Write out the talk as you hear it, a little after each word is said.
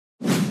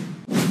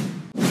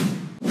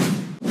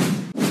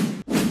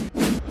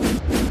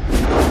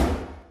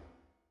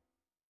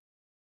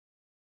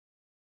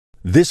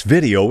This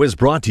video is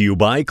brought to you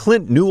by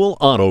Clint Newell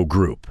Auto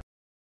Group.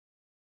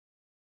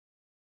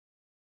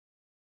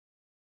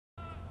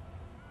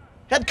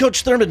 Head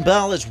coach Thurman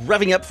Bell is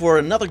revving up for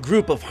another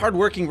group of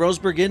hardworking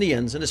Roseburg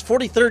Indians in his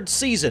 43rd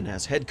season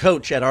as head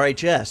coach at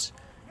RHS.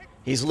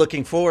 He's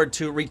looking forward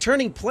to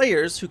returning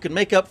players who can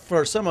make up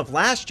for some of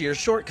last year's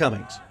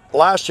shortcomings.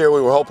 Last year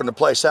we were hoping to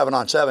play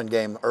 7-on-7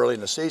 game early in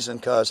the season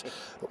because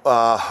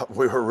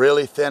we were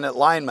really thin at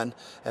linemen,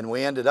 and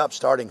we ended up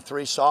starting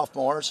 3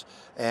 sophomores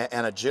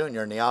and a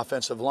junior in the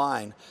offensive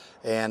line.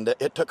 And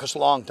it took us a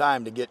long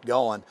time to get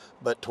going,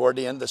 but toward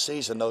the end of the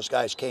season, those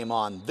guys came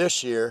on.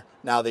 This year,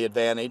 now the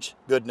advantage,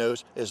 good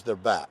news, is they're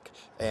back,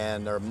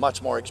 and they're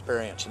much more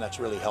experienced, and that's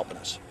really helping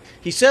us.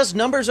 He says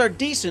numbers are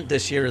decent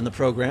this year in the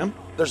program.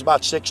 There's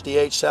about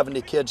 68,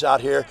 70 kids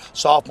out here,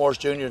 sophomores,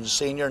 juniors, and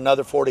senior,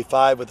 another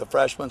 45 with the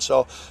freshmen.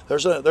 So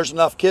there's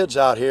enough kids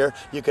out here.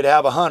 You could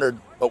have 100,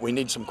 but we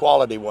need some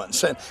quality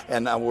ones,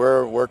 and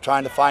we're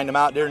trying to find them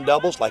out during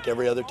doubles like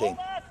every other team.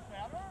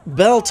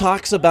 Bell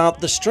talks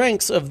about the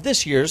strengths of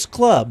this year's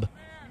club.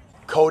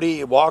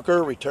 Cody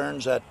Walker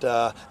returns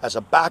as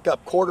a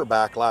backup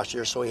quarterback last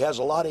year, so he has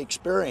a lot of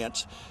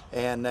experience,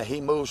 and he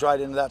moves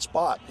right into that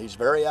spot. He's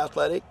very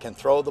athletic, can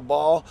throw the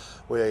ball.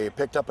 We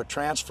picked up a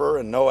transfer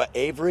in Noah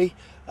Avery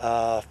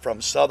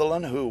from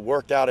Sutherland, who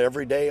worked out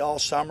every day all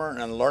summer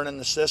and learning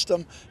the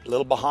system. A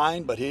little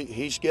behind, but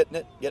he's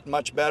getting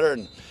much better,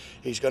 and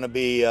he's going to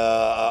be,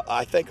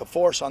 I think, a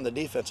force on the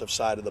defensive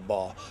side of the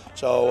ball.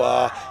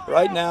 So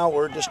right now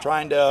we're just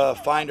trying to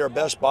find our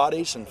best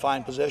bodies and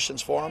find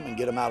positions for them and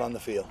get them out on the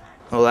field.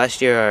 Well,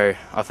 last year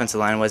our offensive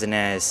line wasn't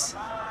as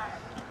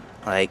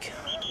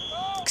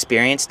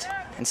experienced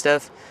and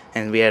stuff,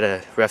 and we had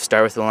a rough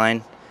start with the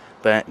line.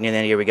 But near the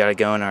end of the year we got it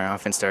going, our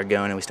offense started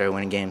going, and we started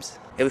winning games.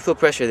 Yeah, we feel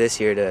pressure this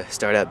year to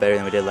start out better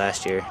than we did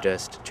last year,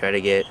 just try to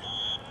get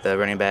the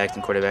running backs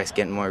and quarterbacks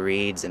getting more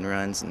reads and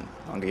runs and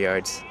longer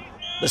yards.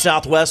 The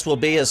Southwest will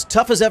be as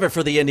tough as ever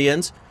for the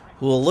Indians,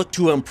 who will look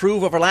to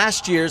improve over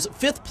last year's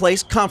 5th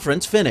place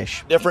conference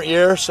finish. Different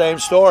year, same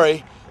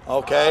story.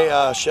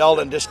 Okay,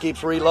 Sheldon just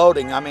keeps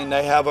reloading. I mean,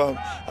 they have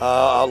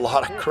a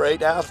lot of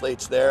great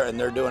athletes there, and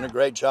they're doing a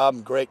great job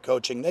and great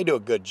coaching. They do a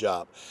good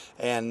job.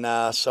 And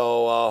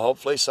so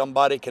hopefully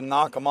somebody can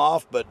knock them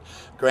off, but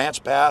Grants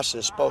Pass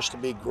is supposed to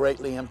be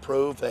greatly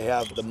improved. They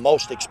have the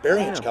most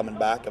experience coming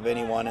back of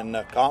anyone in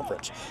the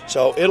conference.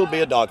 So it'll be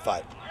a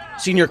dogfight.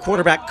 Senior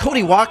quarterback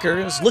Cody Walker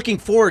is looking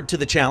forward to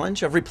the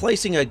challenge of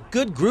replacing a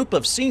good group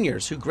of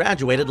seniors who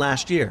graduated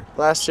last year.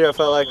 Last year I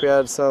felt like we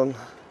had some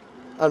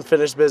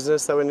unfinished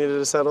business that we needed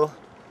to settle,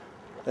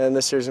 and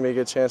this year's gonna be a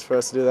good chance for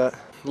us to do that.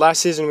 Last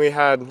season we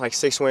had like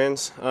 6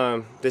 wins.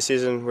 This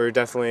season we're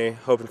definitely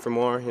hoping for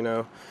more. You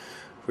know,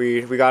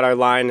 we got our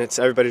line.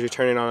 Everybody's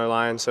returning on our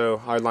line,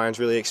 so our line's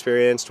really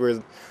experienced. We're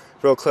a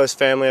real close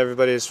family.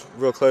 Everybody's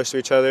real close to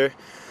each other.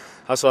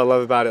 That's what I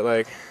love about it.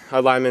 Like,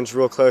 our linemen's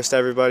real close to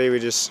everybody.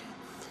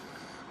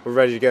 We're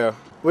ready to go.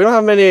 We don't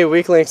have many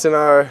weak links in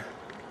our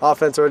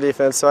offense or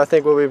defense, so I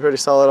think we'll be pretty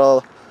solid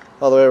all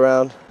the way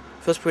around.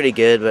 Feels pretty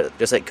good, but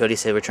just like Cody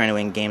said, we're trying to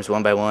win games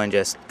one by one,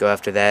 just go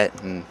after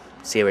that and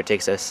see where it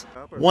takes us.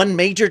 One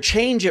major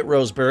change at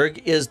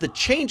Roseburg is the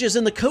changes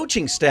in the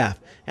coaching staff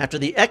after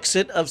the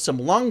exit of some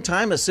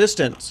longtime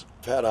assistants.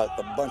 We've had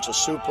a bunch of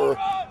super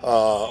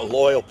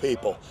loyal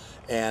people.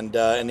 And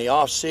in the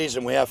off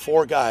season, we have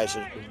 4 guys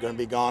that are going to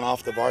be gone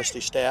off the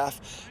varsity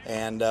staff,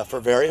 and for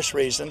various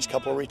reasons, a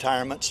couple of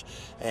retirements.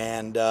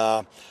 And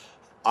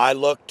I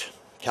looked.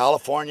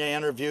 California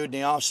interviewed in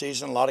the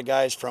offseason, a lot of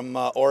guys from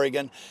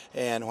Oregon,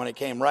 and when it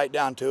came right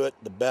down to it,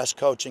 the best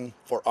coaching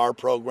for our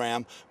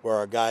program were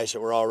our guys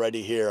that were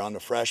already here on the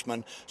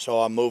freshmen.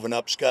 So I'm moving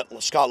up Scott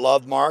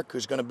Lovemark,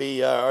 who's going to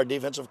be our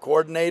defensive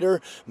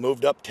coordinator,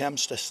 moved up Tim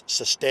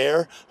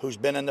Sestair, who's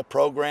been in the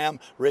program,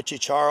 Richie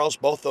Charles,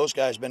 both those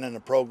guys been in the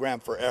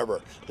program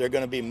forever. They're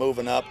going to be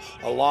moving up,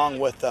 along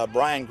with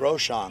Brian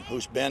Groshon,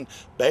 who's been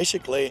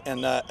basically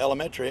in the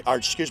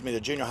the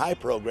junior high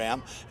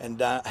program,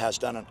 and has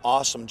done an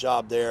awesome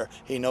job there.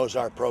 He knows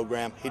our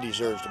program. He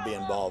deserves to be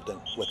involved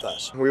with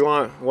us. We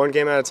want one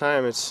game at a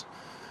time.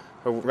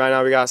 Right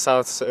now we got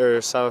South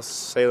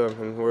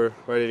Salem, and we're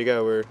ready to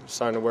go. We're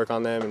starting to work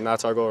on them, and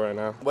that's our goal right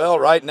now. Well,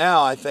 right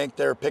now I think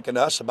they're picking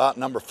us about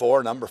number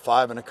 4, number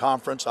 5 in the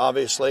conference.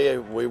 Obviously,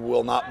 we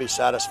will not be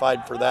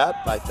satisfied for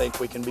that. I think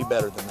we can be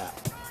better than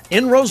that.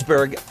 In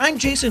Roseburg, I'm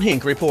Jason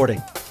Hink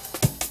reporting.